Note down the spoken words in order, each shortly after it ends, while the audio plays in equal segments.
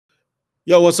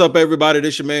Yo, what's up, everybody?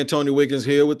 This your man, Tony Wiggins,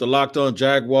 here with the Locked On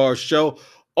Jaguars show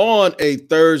on a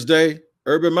Thursday.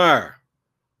 Urban Meyer,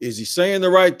 is he saying the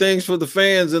right things for the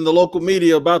fans and the local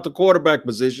media about the quarterback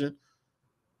position,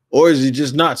 or is he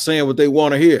just not saying what they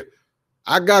want to hear?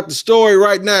 I got the story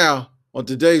right now on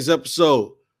today's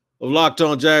episode of Locked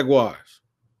On Jaguars.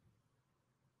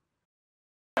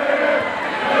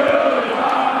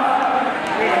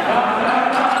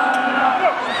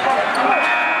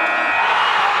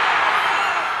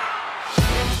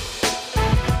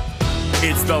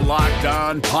 It's the Locked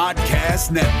On Podcast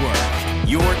Network,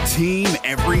 your team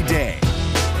every day.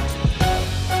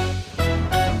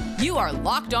 You are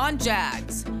Locked On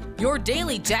Jags, your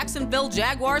daily Jacksonville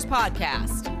Jaguars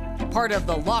podcast. Part of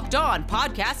the Locked On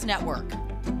Podcast Network,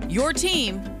 your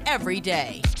team every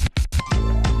day.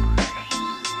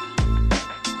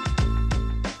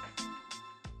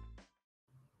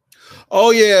 Oh,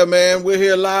 yeah, man. We're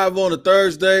here live on a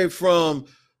Thursday from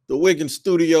the Wiggins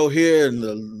studio here in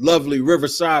the lovely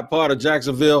Riverside part of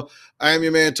Jacksonville. I am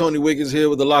your man, Tony Wiggins, here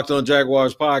with the Locked On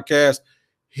Jaguars podcast.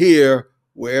 Here,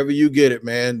 wherever you get it,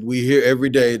 man. We here every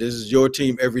day. This is your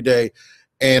team every day,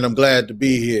 and I'm glad to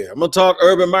be here. I'm going to talk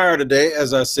Urban Meyer today,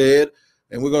 as I said,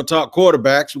 and we're going to talk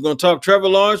quarterbacks. We're going to talk Trevor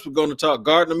Lawrence. We're going to talk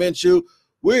Gardner Minshew.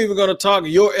 We're even going to talk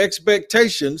your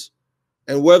expectations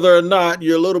and whether or not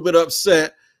you're a little bit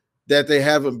upset that they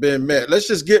haven't been met. Let's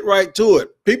just get right to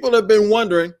it. People have been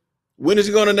wondering, when is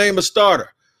he going to name a starter?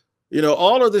 You know,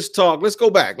 all of this talk, let's go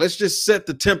back. Let's just set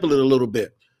the template a little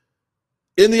bit.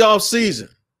 In the offseason,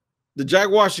 the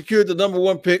Jaguars secured the number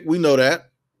one pick. We know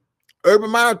that. Urban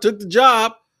Meyer took the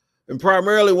job, and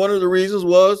primarily one of the reasons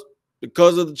was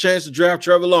because of the chance to draft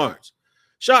Trevor Lawrence.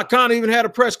 Shad Khan even had a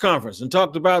press conference and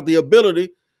talked about the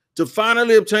ability to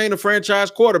finally obtain a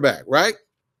franchise quarterback, right?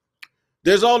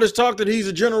 There's all this talk that he's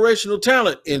a generational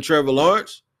talent in Trevor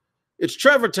Lawrence. It's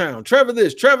Trevor Town, Trevor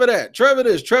this, Trevor that, Trevor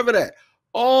this, Trevor that.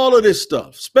 All of this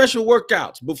stuff, special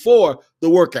workouts before the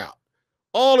workout.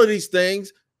 All of these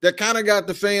things that kind of got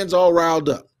the fans all riled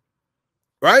up,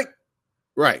 right?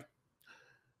 Right.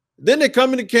 Then they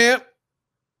come into camp,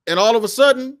 and all of a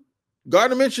sudden,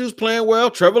 Gardner Minshew is playing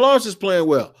well, Trevor Lawrence is playing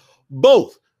well.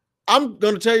 Both. I'm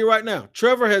going to tell you right now,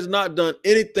 Trevor has not done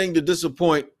anything to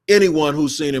disappoint anyone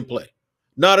who's seen him play.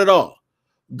 Not at all.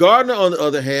 Gardner, on the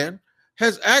other hand,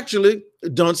 has actually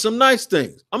done some nice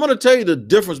things. I'm going to tell you the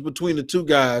difference between the two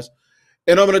guys,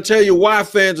 and I'm going to tell you why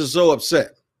fans are so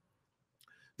upset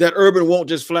that Urban won't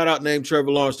just flat out name Trevor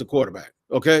Lawrence the quarterback,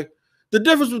 okay? The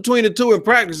difference between the two in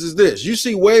practice is this. You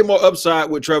see way more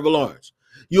upside with Trevor Lawrence.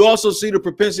 You also see the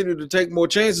propensity to take more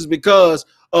chances because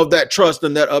of that trust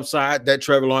and that upside that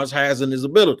Trevor Lawrence has in his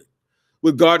ability.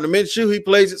 With Gardner Minshew, he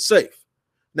plays it safe.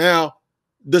 Now,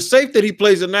 the safe that he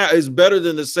plays it now is better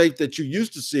than the safe that you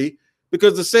used to see,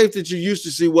 because the safe that you used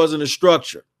to see wasn't as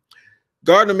structured.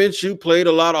 Gardner Minshew played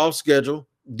a lot off schedule,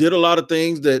 did a lot of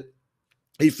things that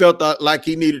he felt like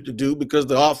he needed to do because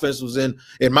the offense was in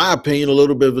my opinion, a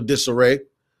little bit of a disarray.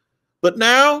 But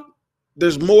now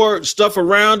there's more stuff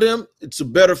around him. It's a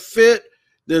better fit.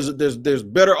 There's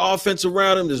better offense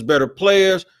around him. There's better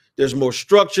players. There's more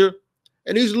structure.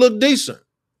 And he's looked decent.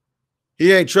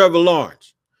 He ain't Trevor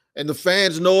Lawrence. And the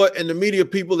fans know it, and the media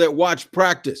people that watch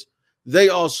practice, they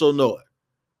also know it.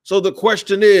 So the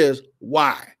question is,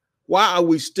 why? Why are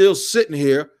we still sitting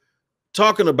here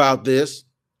talking about this?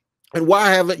 And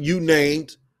why haven't you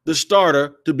named the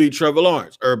starter to be Trevor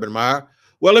Lawrence, Urban Meyer?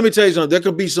 Well, let me tell you something. There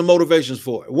could be some motivations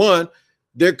for it. One,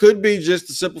 there could be just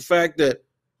the simple fact that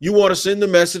you want to send the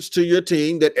message to your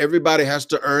team that everybody has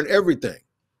to earn everything.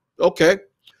 Okay.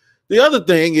 The other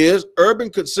thing is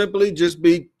Urban could simply just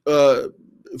be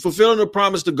fulfilling a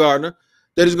promise to Gardner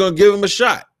that he's going to give him a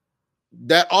shot.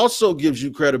 That also gives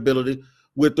you credibility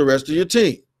with the rest of your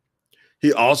team.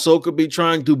 He also could be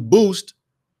trying to boost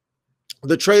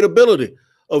the tradability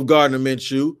of Gardner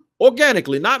Minshew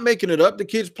organically, not making it up. The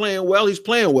kid's playing well. He's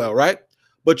playing well, right?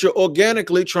 But you're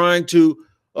organically trying to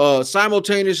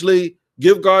simultaneously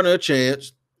give Gardner a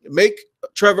chance, make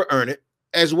Trevor earn it,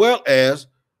 as well as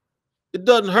it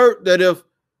doesn't hurt that if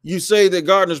you say that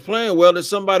Gardner's playing well, that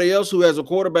somebody else who has a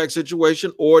quarterback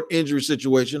situation or an injury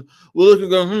situation will look and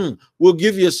go, we'll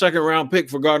give you a second-round pick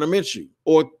for Gardner Minshew,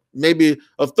 or maybe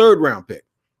a third-round pick.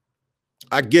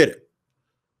 I get it.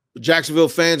 The Jacksonville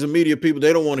fans and media people,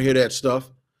 they don't want to hear that stuff.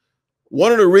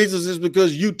 One of the reasons is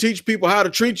because you teach people how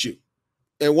to treat you.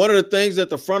 And one of the things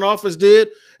that the front office did,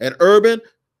 and Urban,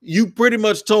 you pretty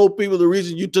much told people the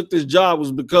reason you took this job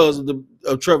was because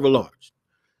of Trevor Lawrence.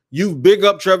 You've big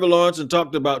up Trevor Lawrence and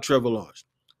talked about Trevor Lawrence.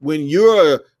 When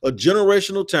you're a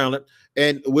generational talent,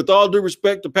 and with all due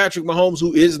respect to Patrick Mahomes,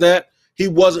 who is that, he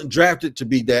wasn't drafted to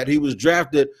be that. He was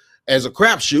drafted as a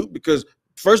crapshoot because,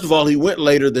 first of all, he went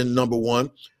later than number one.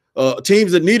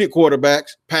 Teams that needed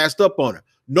quarterbacks passed up on him.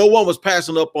 No one was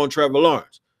passing up on Trevor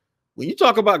Lawrence. When you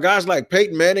talk about guys like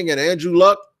Peyton Manning and Andrew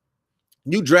Luck,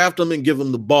 you draft them and give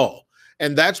them the ball.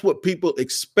 And that's what people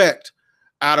expect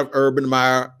out of Urban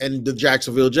Meyer and the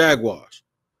Jacksonville Jaguars.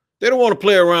 They don't want to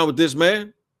play around with this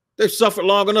man. They've suffered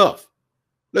long enough.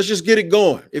 Let's just get it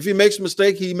going. If he makes a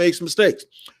mistake, he makes mistakes.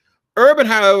 Urban,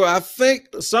 however, I think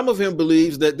some of him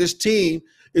believes that this team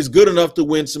is good enough to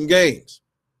win some games.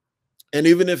 And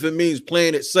even if it means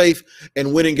playing it safe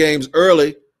and winning games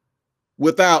early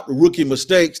without rookie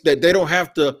mistakes, that they don't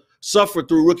have to suffer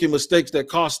through rookie mistakes that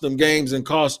cost them games and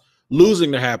cost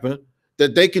losing to happen,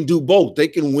 that they can do both. They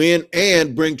can win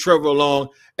and bring Trevor along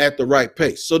at the right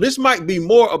pace. So this might be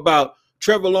more about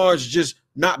Trevor Lawrence just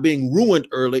not being ruined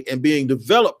early and being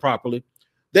developed properly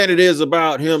than it is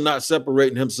about him not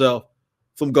separating himself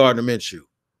from Gardner Minshew.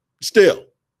 Still,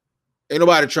 ain't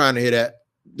nobody trying to hear that.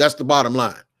 That's the bottom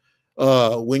line.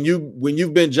 When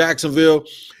you've been Jacksonville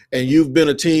and you've been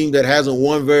a team that hasn't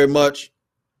won very much,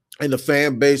 and the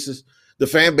fan base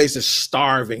is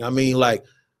starving. I mean, like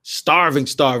starving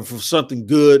for something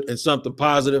good and something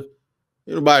positive.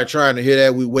 Ain't nobody trying to hear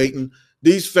that. We waiting.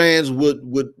 These fans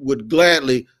would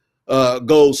gladly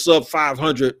go sub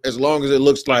 500 as long as it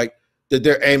looks like that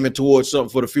they're aiming towards something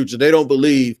for the future. They don't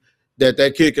believe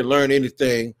that kid can learn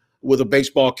anything with a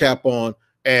baseball cap on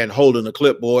and holding a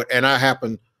clipboard, and I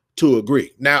happen to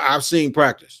agree. Now, I've seen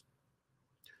practice.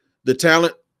 The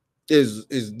talent is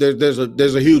there's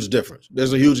a huge difference.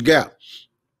 There's a huge gap.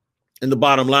 And the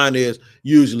bottom line is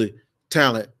usually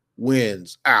talent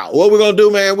wins out. What we're going to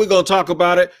do, man, we're going to talk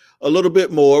about it a little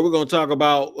bit more. We're going to talk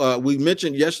about, we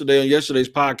mentioned yesterday on yesterday's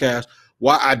podcast,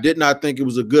 why I did not think it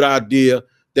was a good idea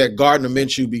that Gardner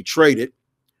Minshew be traded,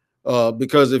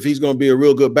 because if he's going to be a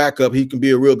real good backup, he can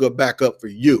be a real good backup for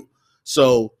you.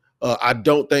 So I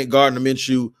don't think Gardner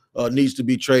Minshew needs to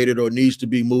be traded or needs to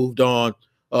be moved on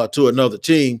to another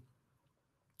team.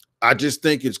 I just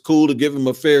think it's cool to give him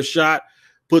a fair shot,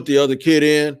 put the other kid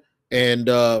in, and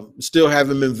still have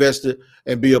him invested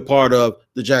and be a part of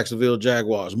the Jacksonville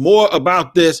Jaguars. More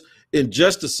about this in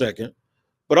just a second,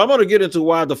 but I'm going to get into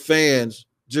why the fans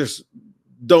just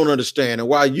don't understand and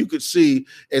why you could see,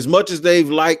 as much as they've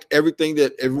liked everything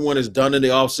that everyone has done in the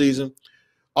offseason,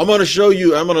 I'm going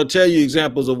to tell you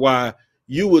examples of why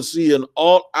you would see an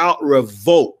all-out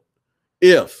revolt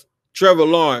if Trevor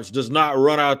Lawrence does not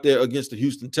run out there against the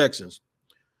Houston Texans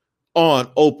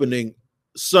on opening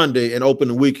Sunday and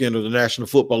opening weekend of the National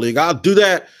Football League. I'll do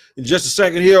that in just a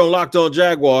second here on Locked On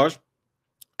Jaguars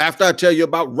after I tell you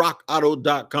about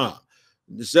rockauto.com.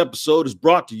 This episode is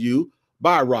brought to you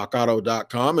by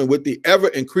rockauto.com, and with the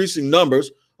ever-increasing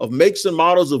numbers of makes and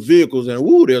models of vehicles,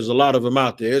 and there's a lot of them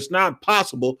out there, it's not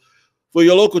possible for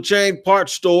your local chain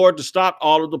parts store to stock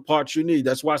all of the parts you need.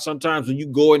 That's why sometimes when you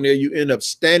go in there, you end up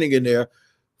standing in there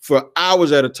for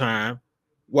hours at a time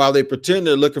while they pretend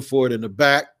they're looking for it in the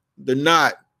back. They're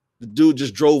not. The dude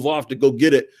just drove off to go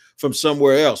get it from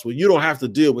somewhere else. Well, you don't have to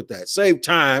deal with that. Save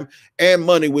time and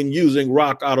money when using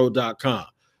rockauto.com.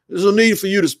 There's no need for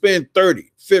you to spend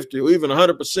 30, 50, or even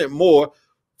 100% more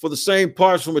for the same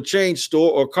parts from a chain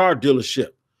store or car dealership,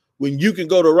 when you can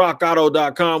go to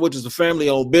rockauto.com, which is a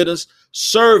family-owned business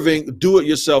serving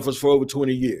do-it-yourselfers for over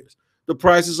 20 years. The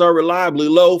prices are reliably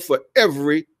low for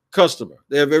every customer.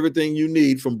 They have everything you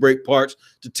need, from brake parts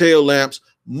to tail lamps,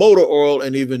 motor oil,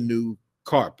 and even new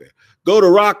carpet. Go to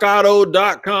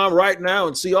rockauto.com right now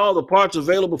and see all the parts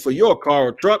available for your car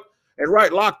or truck, and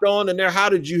write Locked On in there, "How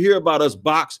did you hear about us?"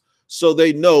 box, so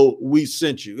they know we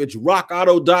sent you. It's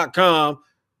rockauto.com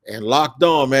and Locked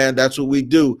On, man. That's what we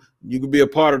do. You can be a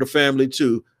part of the family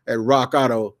too at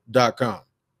rockauto.com.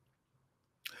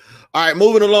 All right,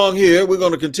 moving along here, we're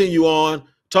going to continue on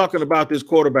talking about this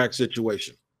quarterback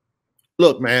situation.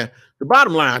 Look, man, the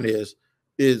bottom line is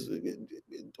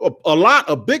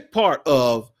a big part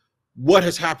of what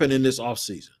has happened in this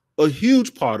offseason, a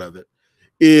huge part of it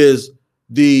is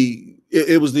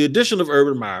it was the addition of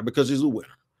Urban Meyer, because he's a winner,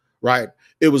 right?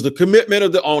 It was the commitment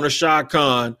of the owner, Shad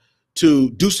Khan,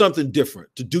 to do something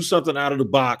different, to do something out of the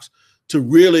box, to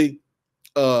really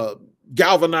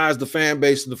galvanize the fan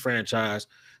base and the franchise,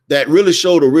 that really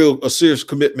showed a serious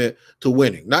commitment to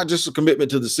winning. Not just a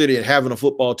commitment to the city and having a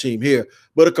football team here,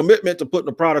 but a commitment to putting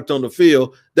a product on the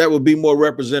field that would be more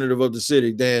representative of the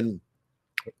city than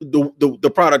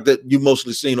the product that you've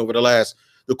mostly seen over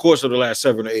the course of the last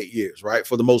 7 or 8 years, right?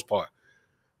 For the most part.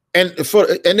 And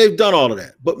they've done all of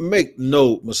that, but make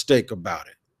no mistake about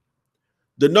it.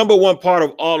 The number one part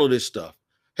of all of this stuff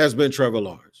has been Trevor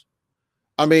Lawrence.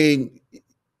 I mean,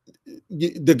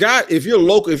 the guy, if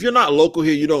you're not local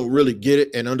here, you don't really get it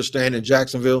and understand in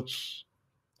Jacksonville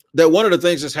that one of the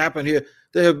things that's happened here,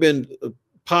 there have been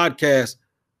podcasts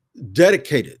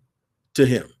dedicated to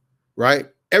him, right?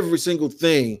 Every single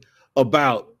thing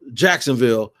about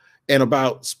Jacksonville and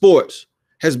about sports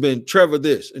has been Trevor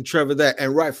this and Trevor that,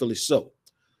 and rightfully so.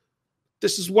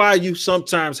 This is why you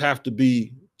sometimes have to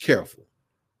be careful.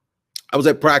 I was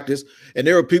at practice, and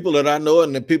there were people that I know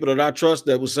and the people that I trust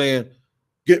that were saying,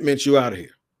 get Minshew out of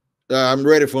here. I'm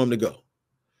ready for him to go.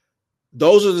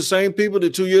 Those are the same people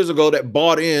that 2 years ago that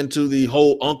bought into the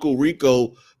whole Uncle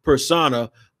Rico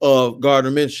persona of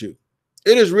Gardner Minshew.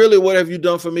 It is really, what have you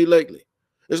done for me lately?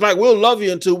 It's like, we'll love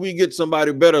you until we get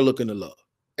somebody better looking to love.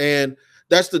 And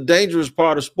that's the dangerous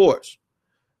part of sports.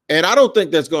 And I don't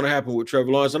think that's going to happen with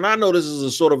Trevor Lawrence. And I know this is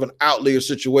a sort of an outlier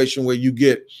situation where you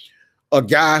get a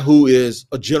guy who is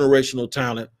a generational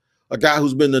talent, a guy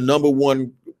who's been the number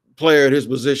one player at his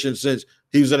position since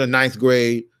he was in the 9th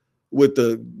grade with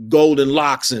the golden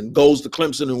locks and goes to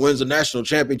Clemson and wins the national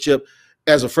championship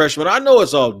as a freshman. I know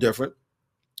it's all different.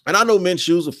 And I know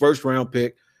Minshew's a first-round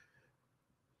pick.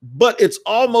 But it's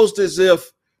almost as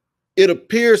if it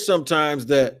appears sometimes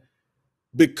that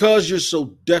because you're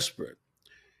so desperate,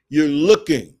 you're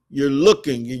looking. You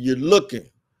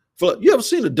ever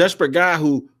seen a desperate guy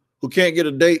who can't get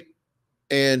a date,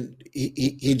 and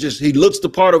he looks the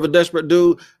part of a desperate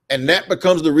dude, and that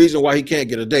becomes the reason why he can't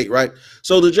get a date, right?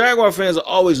 So the Jaguar fans are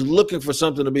always looking for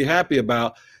something to be happy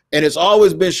about, and it's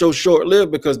always been so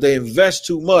short-lived because they invest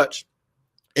too much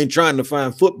in trying to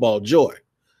find football joy.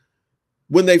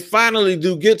 When they finally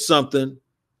do get something,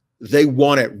 they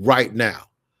want it right now.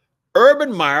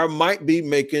 Urban Meyer might be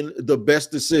making the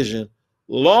best decision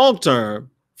long-term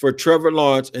for Trevor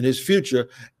Lawrence and his future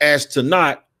as to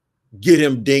not get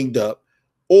him dinged up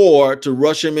or to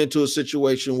rush him into a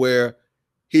situation where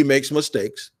he makes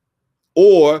mistakes,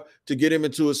 or to get him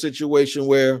into a situation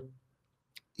where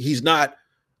he's not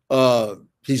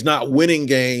winning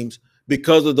games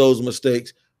because of those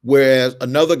mistakes, whereas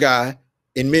another guy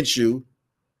in Minshew,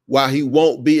 while he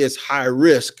won't be as high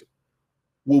risk,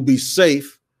 will be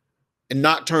safe and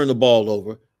not turn the ball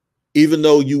over, even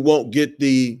though you won't get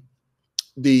the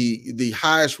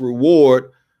highest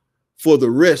reward for the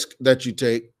risk that you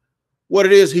take. What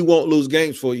it is, he won't lose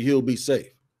games for you. He'll be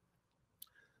safe.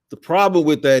 The problem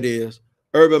with that is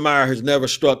Urban Meyer has never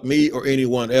struck me or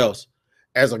anyone else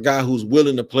as a guy who's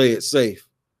willing to play it safe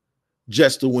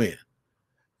just to win.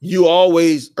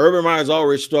 Urban Meyer's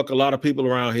always struck a lot of people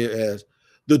around here as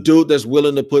the dude that's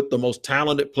willing to put the most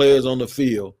talented players on the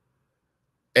field.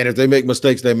 And if they make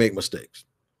mistakes, they make mistakes.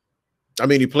 I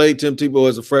mean, he played Tim Tebow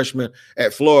as a freshman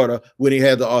at Florida when he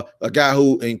had a guy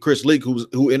in Chris Leak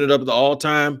who ended up the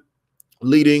all-time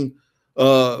leading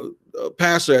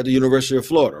passer at the University of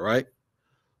Florida, right?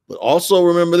 But also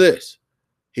remember this.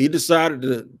 He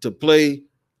decided to play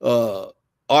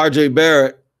R.J.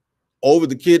 Barrett over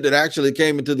the kid that actually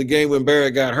came into the game when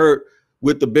Barrett got hurt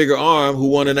with the bigger arm, who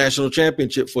won a national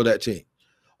championship for that team.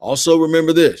 Also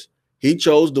remember this. He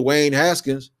chose Dwayne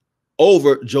Haskins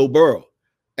over Joe Burrow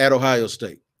at Ohio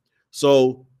State.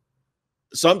 So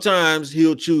sometimes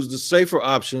he'll choose the safer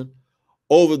option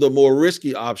over the more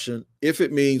risky option if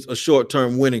it means a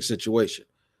short-term winning situation.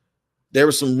 There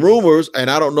were some rumors, and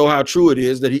I don't know how true it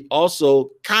is, that he also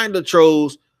kind of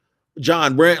chose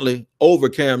John Brantley over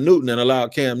Cam Newton and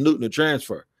allowed Cam Newton to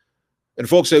transfer. And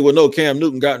folks say, well, no, Cam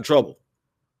Newton got in trouble.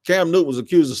 Cam Newton was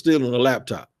accused of stealing a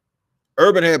laptop.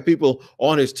 Urban had people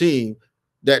on his team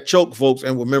that choked folks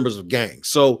and were members of gangs.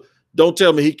 So don't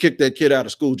tell me he kicked that kid out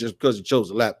of school just because he chose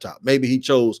a laptop. Maybe he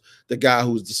chose the guy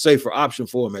who was the safer option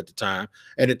for him at the time,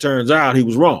 and it turns out he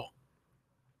was wrong.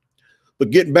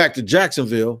 But getting back to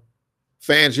Jacksonville,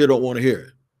 fans here don't want to hear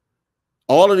it.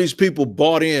 All of these people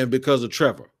bought in because of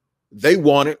Trevor. They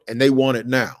want it, and they want it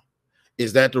now.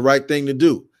 Is that the right thing to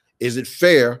do? Is it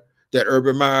fair that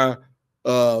Urban Meyer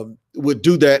would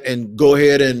do that and go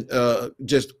ahead and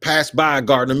just pass by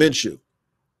Gardner Minshew?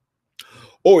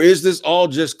 Or is this all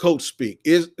just coach speak?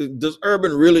 Does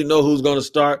Urban really know who's going to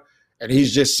start, and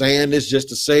he's just saying this just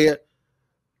to say it?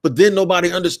 But then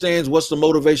nobody understands what's the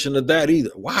motivation of that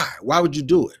either. Why? Why would you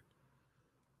do it?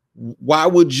 Why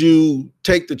would you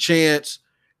take the chance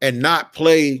and not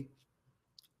play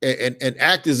and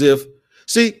act as if –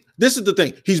 see, this is the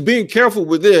thing. He's being careful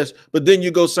with this, but then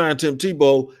you go sign Tim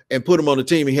Tebow and put him on the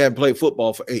team. He hadn't played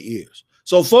football for 8 years.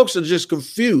 So folks are just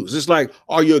confused. It's like,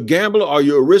 are you a gambler? Are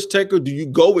you a risk taker? Do you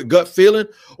go with gut feeling?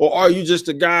 Or are you just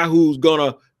a guy who's going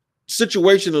to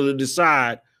situationally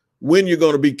decide when you're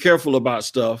going to be careful about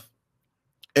stuff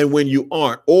and when you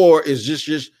aren't? Or is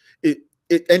just it?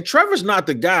 And Trevor's not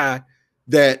the guy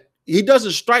that he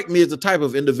doesn't strike me as the type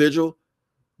of individual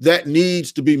that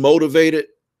needs to be motivated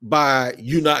by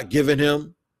you not giving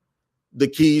him the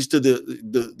keys to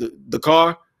the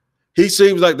car. He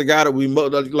seems like the guy that we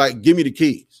like, give me the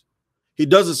keys. He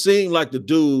doesn't seem like the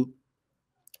dude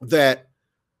that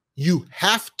you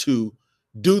have to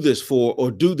do this for or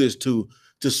do this to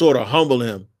sort of humble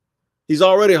him. He's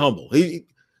already humble.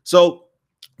 So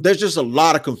there's just a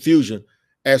lot of confusion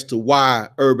as to why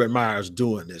Urban Meyer's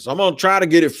doing this. I'm going to try to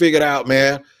get it figured out,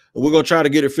 man. And we're going to try to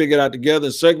get it figured out together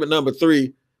in segment number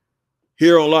 3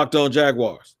 here on Locked On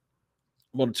Jaguars.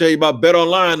 I'm going to tell you about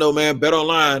BetOnline, though, man.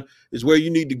 BetOnline is where you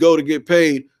need to go to get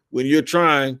paid when you're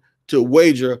trying to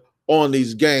wager on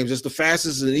these games. It's the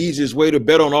fastest and easiest way to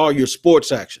bet on all your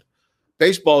sports action.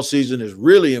 Baseball season is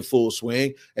really in full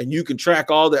swing, and you can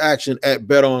track all the action at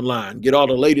BetOnline. Get all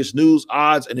the latest news,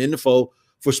 odds, and info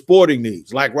for sporting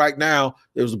needs. Like right now,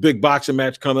 there was a big boxing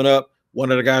match coming up.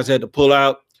 One of the guys had to pull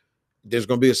out. There's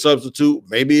going to be a substitute.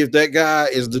 Maybe if that guy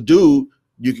is the dude,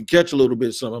 you can catch a little bit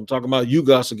of something. I'm talking about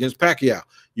Ugas against Pacquiao.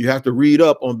 You have to read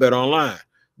up on BetOnline.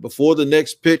 Before the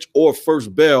next pitch or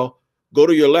first bell, go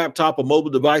to your laptop or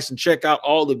mobile device and check out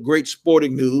all the great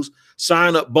sporting news,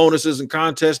 sign-up bonuses, and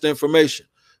contest information.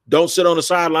 Don't sit on the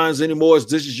sidelines anymore, as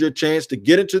this is your chance to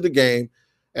get into the game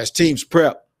as teams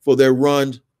prep for their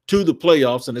run to the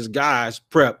playoffs and as guys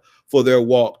prep for their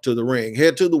walk to the ring.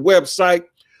 Head to the website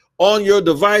on your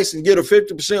device and get a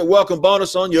 50% welcome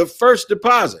bonus on your first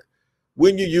deposit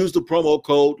when you use the promo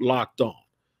code Locked On.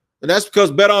 And that's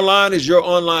because BetOnline is your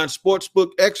online sportsbook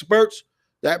experts.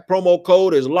 That promo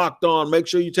code is Locked On. Make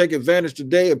sure you take advantage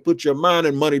today and put your mind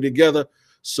and money together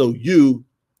so you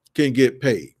can get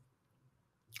paid.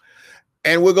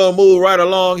 And we're going to move right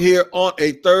along here on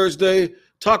a Thursday,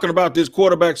 talking about this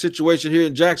quarterback situation here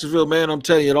in Jacksonville. Man, I'm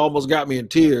telling you, it almost got me in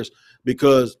tears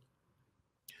because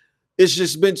it's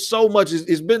just been so much.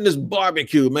 It's been this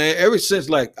barbecue, man, ever since,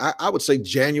 like, I would say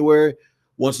January,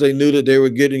 once they knew that they were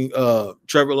getting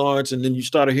Trevor Lawrence, and then you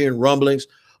started hearing rumblings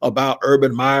about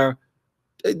Urban Meyer.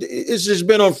 It's just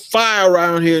been on fire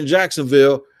around here in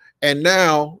Jacksonville. And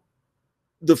now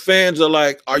the fans are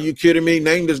like, are you kidding me?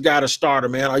 Name this guy the starter,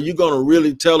 man. Are you going to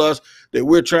really tell us that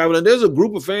we're traveling? There's a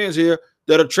group of fans here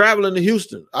that are traveling to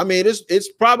Houston. I mean,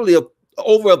 it's probably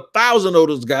over 1,000 of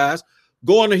those guys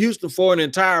going to Houston for an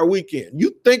entire weekend.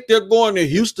 You think they're going to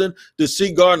Houston to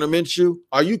see Gardner Minshew?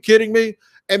 Are you kidding me?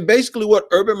 And basically what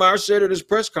Urban Meyer said at his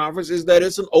press conference is that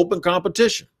it's an open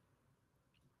competition.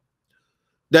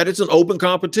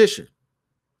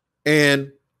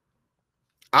 And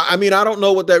I mean, I don't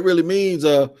know what that really means.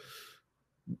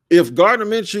 If Gardner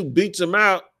Minshew beats him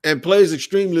out and plays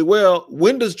extremely well,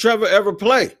 when does Trevor ever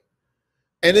play?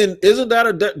 And then isn't that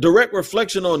a direct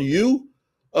reflection on you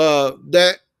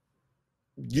that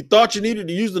you thought you needed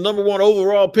to use the number 1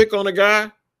 overall pick on a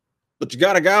guy, but you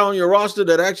got a guy on your roster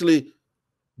that actually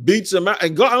beats him out?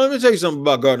 And let me tell you something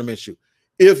about Gardner Minshew.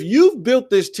 If you've built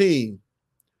this team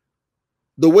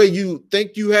the way you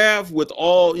think you have with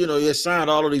all, you signed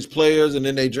all of these players and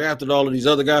then they drafted all of these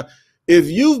other guys. If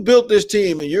you've built this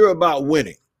team and you're about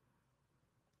winning,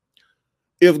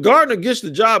 if Gardner gets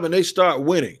the job and they start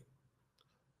winning,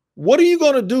 what are you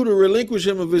going to do to relinquish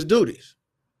him of his duties?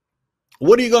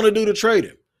 What are you going to do to trade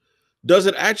him? Does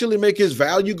it actually make his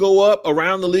value go up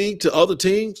around the league to other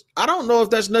teams? I don't know if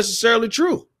that's necessarily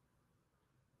true.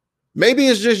 Maybe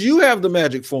it's just you have the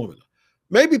magic formula.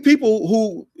 Maybe people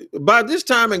who, by this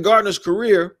time in Gardner's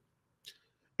career,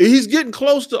 he's getting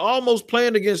close to almost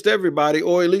playing against everybody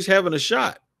or at least having a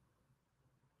shot.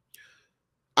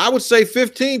 I would say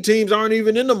 15 teams aren't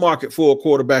even in the market for a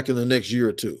quarterback in the next year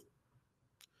or two.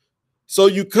 So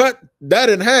you cut that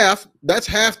in half, that's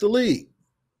half the league.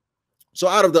 So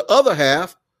out of the other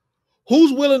half,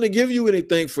 who's willing to give you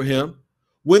anything for him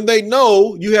when they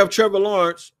know you have Trevor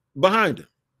Lawrence behind him?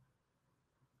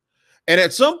 And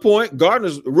at some point,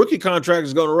 Gardner's rookie contract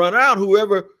is going to run out.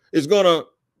 Whoever is going to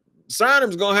sign him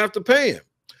is going to have to pay him.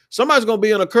 Somebody's going to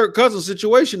be in a Kirk Cousins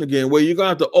situation again where you're going to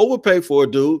have to overpay for a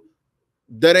dude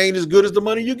that ain't as good as the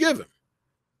money you give him.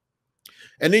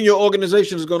 And then your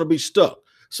organization is going to be stuck.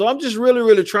 So I'm just really,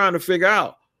 really trying to figure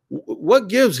out what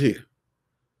gives here.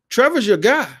 Trevor's your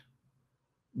guy.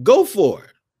 Go for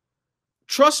it.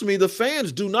 Trust me, the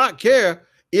fans do not care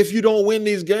if you don't win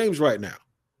these games right now.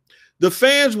 The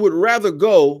fans would rather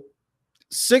go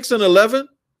 6-11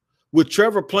 with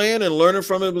Trevor playing and learning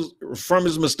from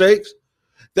his mistakes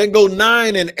than go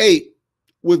 9-8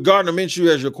 with Gardner Minshew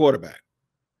as your quarterback.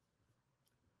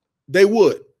 They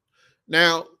would.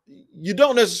 Now, you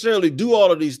don't necessarily do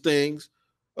all of these things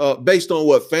based on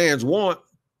what fans want,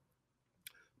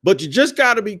 but you just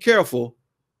got to be careful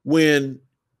when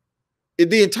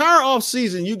The entire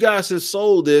offseason, you guys have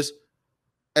sold this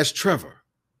as Trevor.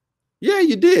 Yeah,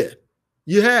 you did.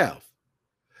 You have.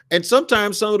 And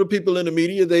sometimes some of the people in the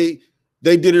media, they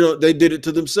did it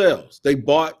to themselves. They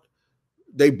bought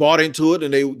into it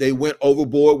and they went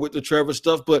overboard with the Trevor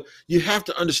stuff. But you have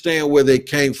to understand where they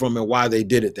came from and why they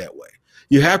did it that way.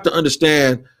 You have to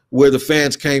understand where the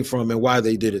fans came from and why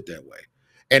they did it that way.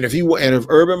 And if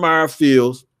Urban Meyer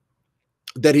feels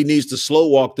that he needs to slow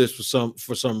walk this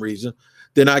for some reason,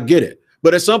 then I get it.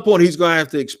 But at some point, he's going to have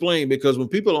to explain, because when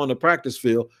people are on the practice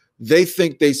field, they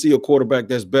think they see a quarterback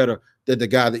that's better than the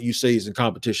guy that you say he's in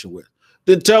competition with.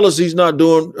 Then tell us he's not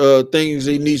doing things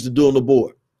he needs to do on the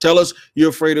board. Tell us you're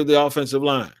afraid of the offensive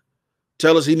line.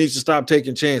 Tell us he needs to stop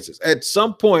taking chances. At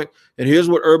some point, and here's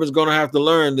what Urban's going to have to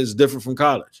learn that's different from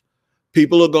college.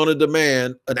 People are going to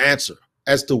demand an answer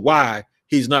as to why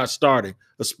he's not starting,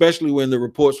 especially when the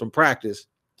reports from practice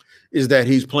is that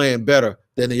he's playing better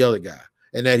than the other guy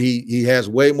and that he has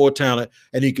way more talent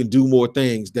and he can do more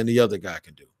things than the other guy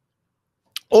can do.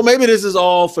 Or maybe this is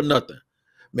all for nothing.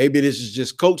 Maybe this is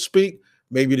just coach speak.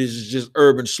 Maybe this is just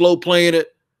Urban slow playing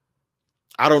it.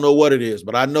 I don't know what it is,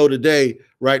 but I know today,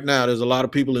 right now, there's a lot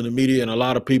of people in the media and a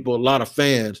lot of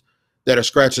fans that are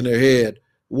scratching their head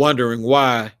wondering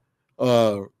why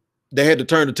they had to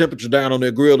turn the temperature down on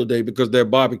their grill today because their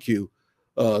barbecue.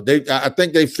 I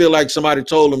think they feel like somebody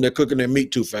told them they're cooking their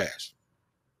meat too fast.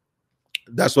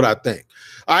 That's what I think.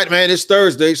 All right, man, it's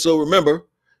Thursday, so remember,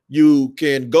 you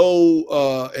can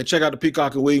go and check out the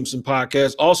Peacock and Williamson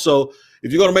podcast. Also,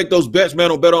 if you're going to make those bets,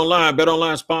 man, on Bet Online. Bet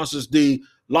Online sponsors the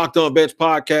Locked On Bets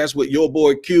podcast with your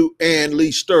boy Q and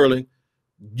Lee Sterling.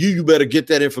 You better get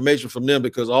that information from them,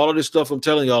 because all of this stuff I'm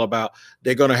telling y'all about,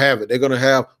 they're going to have it. They're going to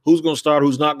have who's going to start,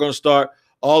 who's not going to start,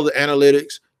 all the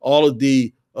analytics, all of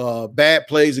the bad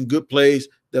plays and good plays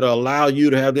that allow you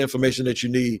to have the information that you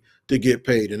need to get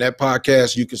paid. And that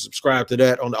podcast, you can subscribe to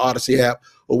that on the Odyssey app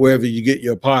or wherever you get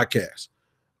your podcasts.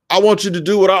 I want you to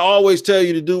do what I always tell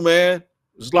you to do, man.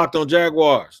 It's Locked On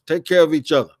Jaguars. Take care of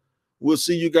each other. We'll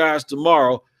see you guys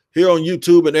tomorrow here on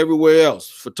YouTube and everywhere else.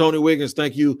 For Tony Wiggins,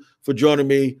 thank you for joining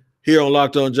me here on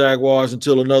Locked On Jaguars.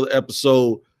 Until another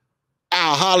episode,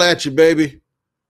 I'll holler at you, baby.